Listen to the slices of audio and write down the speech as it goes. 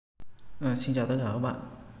Xin chào tất cả các bạn.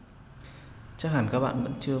 Chắc hẳn các bạn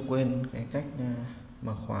vẫn chưa quên cái cách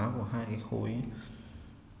mở khóa của hai cái khối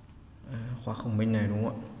khóa khổng minh này, đúng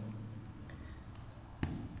không ạ?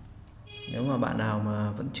 Nếu mà bạn nào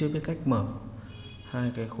mà vẫn chưa biết cách mở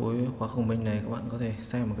hai cái khối khóa khổng minh này, các bạn có thể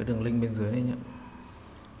xem một cái đường link bên dưới này nhé.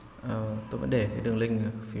 Tôi vẫn để cái đường link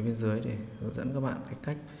ở phía bên dưới để hướng dẫn các bạn cái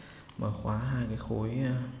cách mở khóa hai cái khối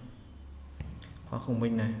khóa khổng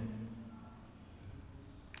minh này.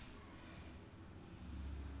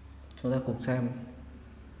 Chúng ta cùng xem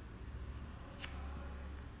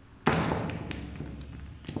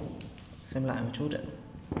lại một chút ạ.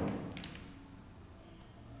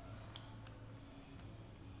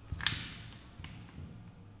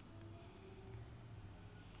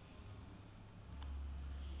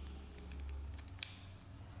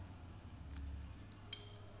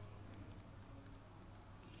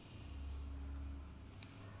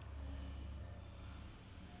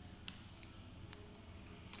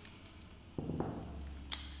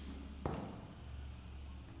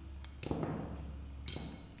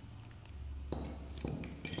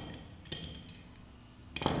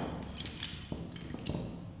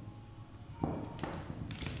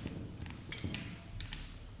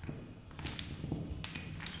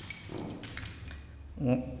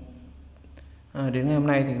 Đến ngày hôm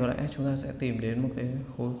nay thì có lẽ chúng ta sẽ tìm đến một cái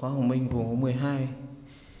khối khóa khổng minh gồm có 12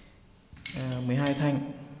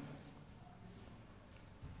 thanh.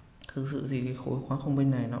 Thực sự thì cái khối khóa khổng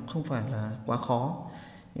minh này nó cũng không phải là quá khó,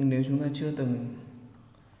 nhưng nếu chúng ta chưa từng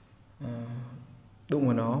đụng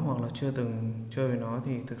vào nó hoặc là chưa từng chơi với nó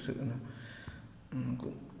thì thực sự là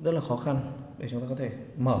cũng rất là khó khăn để chúng ta có thể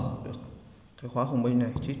mở được cái khóa khổng minh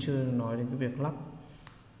này, chứ chưa nói đến cái việc lắp.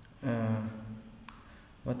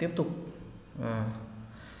 Và tiếp tục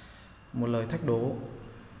một lời thách đố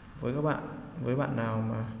với các bạn, với bạn nào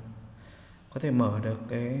mà có thể mở được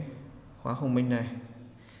cái khóa khổng minh này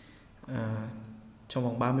trong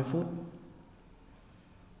vòng 30 phút.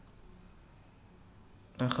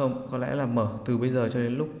 Không, có lẽ là mở từ bây giờ cho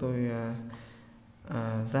đến lúc tôi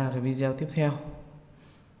ra cái video tiếp theo.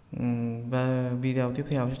 Và video tiếp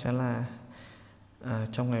theo chắc chắn là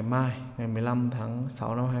trong ngày mai, ngày 15 tháng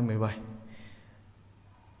 6 năm 2017,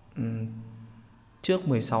 trước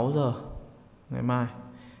 16 giờ ngày mai,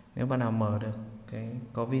 nếu bạn nào mở được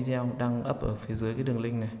có video đăng up ở phía dưới cái đường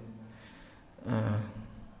link này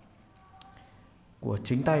của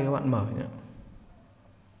chính tay các bạn mở nhé,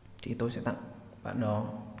 thì tôi sẽ tặng bạn đó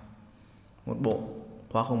một bộ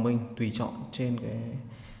khóa khổng minh tùy chọn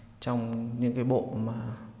trong những cái bộ mà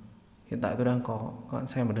hiện tại tôi đang có. Các bạn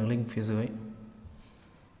xem ở đường link phía dưới.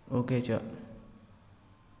 Ok chưa?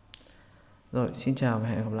 Rồi, xin chào và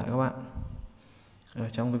hẹn gặp lại các bạn ở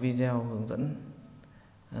trong cái video hướng dẫn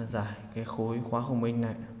giải cái khối khóa khổng minh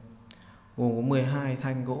này, gồm có 12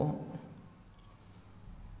 thanh gỗ.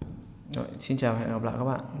 Rồi, xin chào và hẹn gặp lại các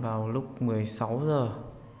bạn vào lúc 16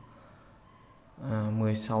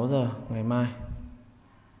 giờ ngày mai,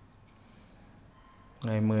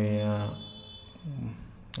 ngày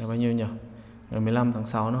bao nhiêu nhỉ? Ngày 15 tháng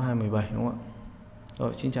 6 năm 2017, đúng không ạ?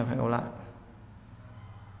 Rồi, xin chào và hẹn gặp lại.